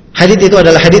hadits itu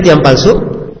adalah hadits yang palsu?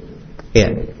 Ya,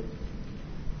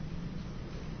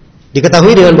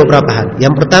 diketahui dengan beberapa hal.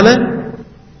 Yang pertama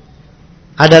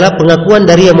adalah pengakuan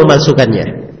dari yang memalsukannya.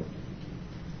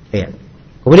 Ya.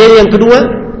 Kemudian yang kedua,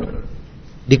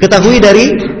 diketahui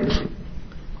dari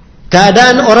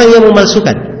keadaan orang yang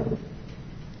memalsukan.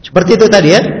 Seperti itu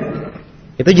tadi ya.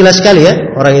 Itu jelas sekali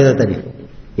ya orang itu tadi.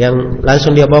 Yang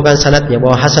langsung dia bawakan sanadnya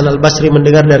bahwa Hasan al-Basri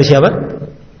mendengar dari siapa?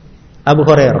 Abu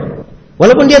Hurairah.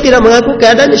 Walaupun dia tidak mengaku,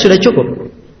 keadaannya sudah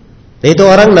cukup. Dan itu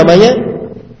orang namanya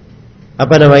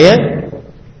apa namanya?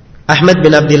 Ahmad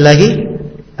bin Abdillahi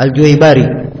Al-Juwaybari.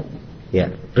 Ya,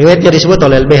 riwayatnya disebut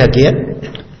oleh Al-Baihaqi ya.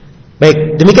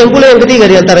 Baik, demikian pula yang ketiga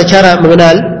di antara cara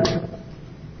mengenal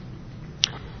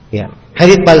ya,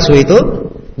 hadits palsu itu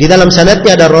di dalam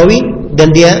sanadnya ada rawi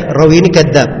dan rawi ini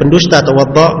kadzab, pendusta atau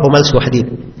wadha, pemalsu hadits.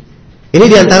 Ini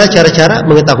di antara cara-cara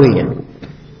mengetahuinya.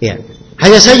 Ya.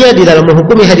 Hanya saja di dalam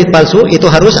menghukumi hadits palsu itu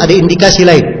harus ada indikasi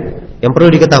lain yang perlu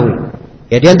diketahui.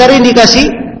 Ya, di antara indikasi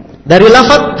dari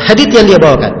lafaz hadits yang dia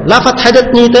bawakan. Lafaz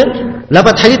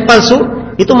hadits palsu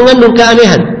itu mengandung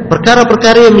keanehan,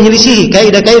 perkara-perkara yang menyelisihi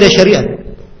kaidah-kaidah syariat.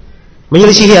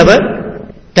 Menyelisihi apa?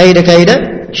 Kaidah-kaidah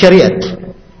syariat.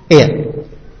 Iya.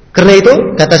 Karena itu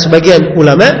kata sebagian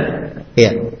ulama,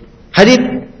 ya,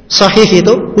 hadits sahih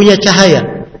itu punya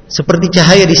cahaya seperti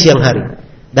cahaya di siang hari,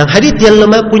 dan hadits yang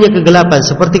lemah punya kegelapan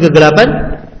seperti kegelapan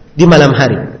di malam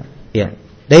hari. Ya.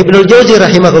 Dan Ibnu Jauzi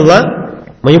rahimahullah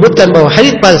menyebutkan bahwa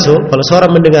hadits palsu kalau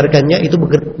seorang mendengarkannya itu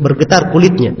bergetar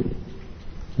kulitnya.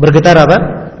 Bergetar apa?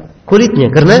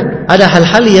 Kulitnya, karena ada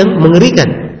hal-hal yang mengerikan,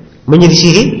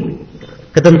 menyelisihi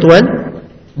ketentuan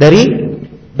dari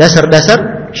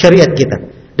dasar-dasar syariat kita.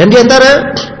 Dan di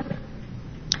antara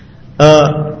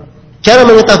cara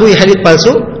mengetahui hadits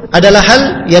palsu adalah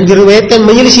hal yang diriwayatkan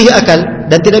menyelisihi akal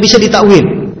dan tidak bisa ditakwil.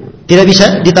 Tidak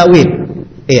bisa ditakwil.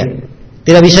 Iya,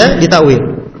 tidak bisa ditakwil.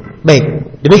 Baik.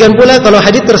 Demikian pula kalau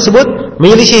hadits tersebut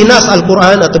menyelisihi nas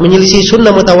Al-Quran atau menyelisihi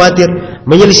sunnah mutawatir,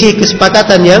 menyelisihi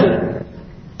kesepakatan yang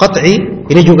qat'i,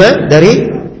 ini juga dari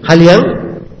hal yang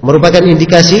merupakan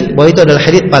indikasi bahwa itu adalah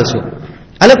hadits palsu.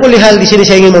 Ala kulli hal di sini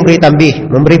saya ingin memberi tambih,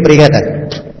 memberi peringatan.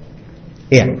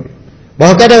 Iya.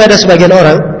 Bahwa kadang ada sebagian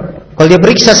orang kalau dia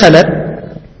periksa sanad,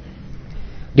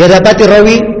 dia dapati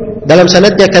rawi dalam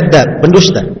sanadnya kadzab,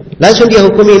 pendusta, langsung dia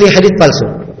hukumi ini hadits palsu.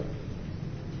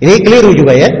 Ini keliru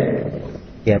juga ya.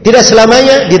 Ya, tidak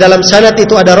selamanya di dalam sanad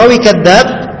itu ada rawi kadzab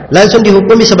langsung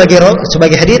dihukumi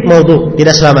sebagai hadits maudhu,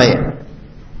 tidak selamanya.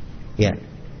 Ya.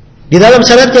 Di dalam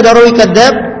sanadnya ada rawi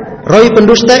kadzab, rawi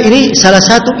pendusta, ini salah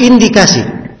satu indikasi.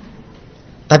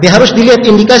 Tapi harus dilihat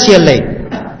indikasi yang lain.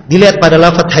 Dilihat pada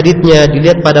lafaz haditsnya,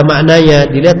 dilihat pada maknanya,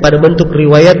 dilihat pada bentuk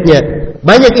riwayatnya.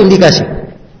 Banyak indikasi.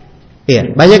 Iya,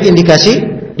 banyak indikasi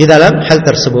di dalam hal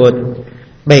tersebut.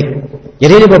 Baik.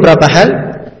 Jadi ini beberapa hal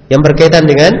yang berkaitan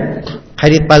dengan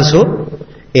hadits palsu,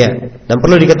 ya, dan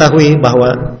perlu diketahui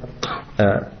bahwa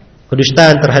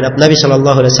kedustaan terhadap Nabi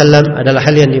Shallallahu Alaihi Wasallam adalah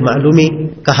hal yang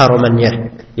dimaklumi keharamannya.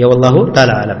 Ya wallahu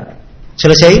taala alam.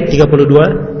 Selesai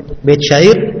 32 bait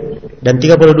syair, dan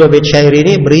 32 bait syair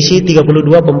ini berisi 32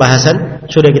 pembahasan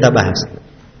sudah kita bahas.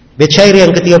 Bait syair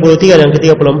yang ke-33 dan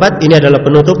ke-34 ini adalah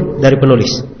penutup dari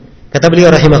penulis. Kata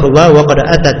beliau rahimahullah, wa qad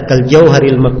atat kal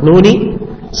jauharil maknuni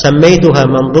sammaituha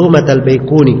manzumatal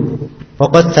Baiquni.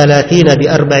 Faqad 30 bi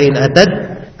 40 atad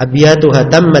abyatuha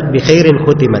tammat bi khairin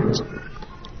khutimat.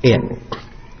 Iya.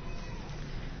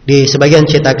 Di sebagian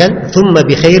cetakan thumma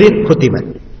bi khairin khutimat.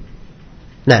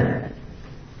 Nah,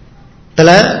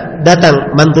 telah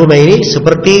datang manzumah ini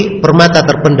seperti permata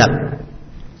terpendam,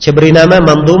 Saya beri nama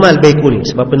Mandhumah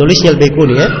Al-Baiquniyyah sebab penulisnya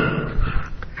Al-Baiquniyyah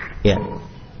ya. Ya.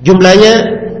 Jumlahnya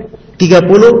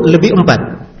 30 lebih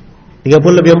 4.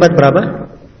 30 lebih 4 berapa?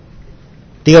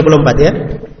 34 ya.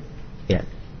 Ya.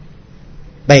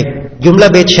 Baik,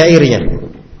 jumlah bait syairnya.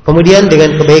 Kemudian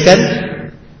dengan kebaikan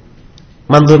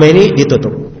Mandhumah ini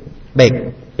ditutup.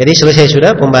 Baik. Jadi selesai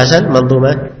sudah pembahasan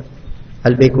Mandhumah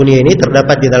Al-Baiquniyyah ini.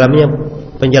 Terdapat di dalamnya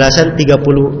penjelasan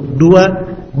 32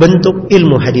 bentuk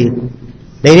ilmu hadits.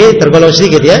 Dan ini tergolong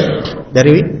sedikit ya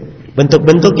dari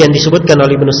bentuk-bentuk yang disebutkan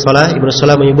oleh Ibnu Mustholah. Ibnu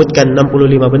Mustholah menyebutkan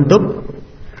 65 bentuk.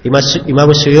 Imam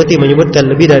Suyuti menyebutkan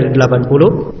lebih dari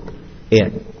 80. Ya.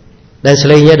 Dan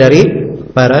selainnya dari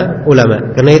para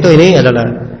ulama. Karena itu ini adalah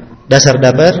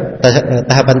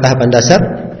tahapan-tahapan dasar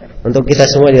untuk kita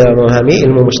semua dalam memahami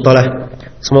ilmu mustalah.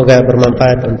 Semoga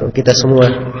bermanfaat untuk kita semua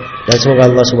dan semoga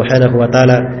Allah Subhanahu wa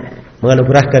taala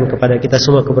menganugerahkan kepada kita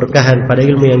semua keberkahan pada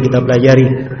ilmu yang kita pelajari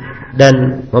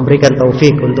dan memberikan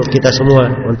taufik untuk kita semua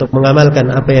untuk mengamalkan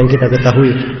apa yang kita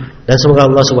ketahui, dan semoga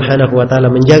Allah Subhanahu wa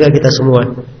taala menjaga kita semua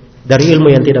dari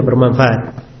ilmu yang tidak bermanfaat,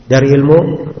 dari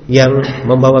ilmu yang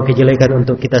membawa kejelekan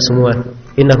untuk kita semua.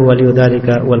 Innahu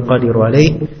waliyudzalika wal qadiru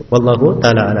alaihi wallahu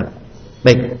taala alam.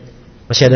 Baik.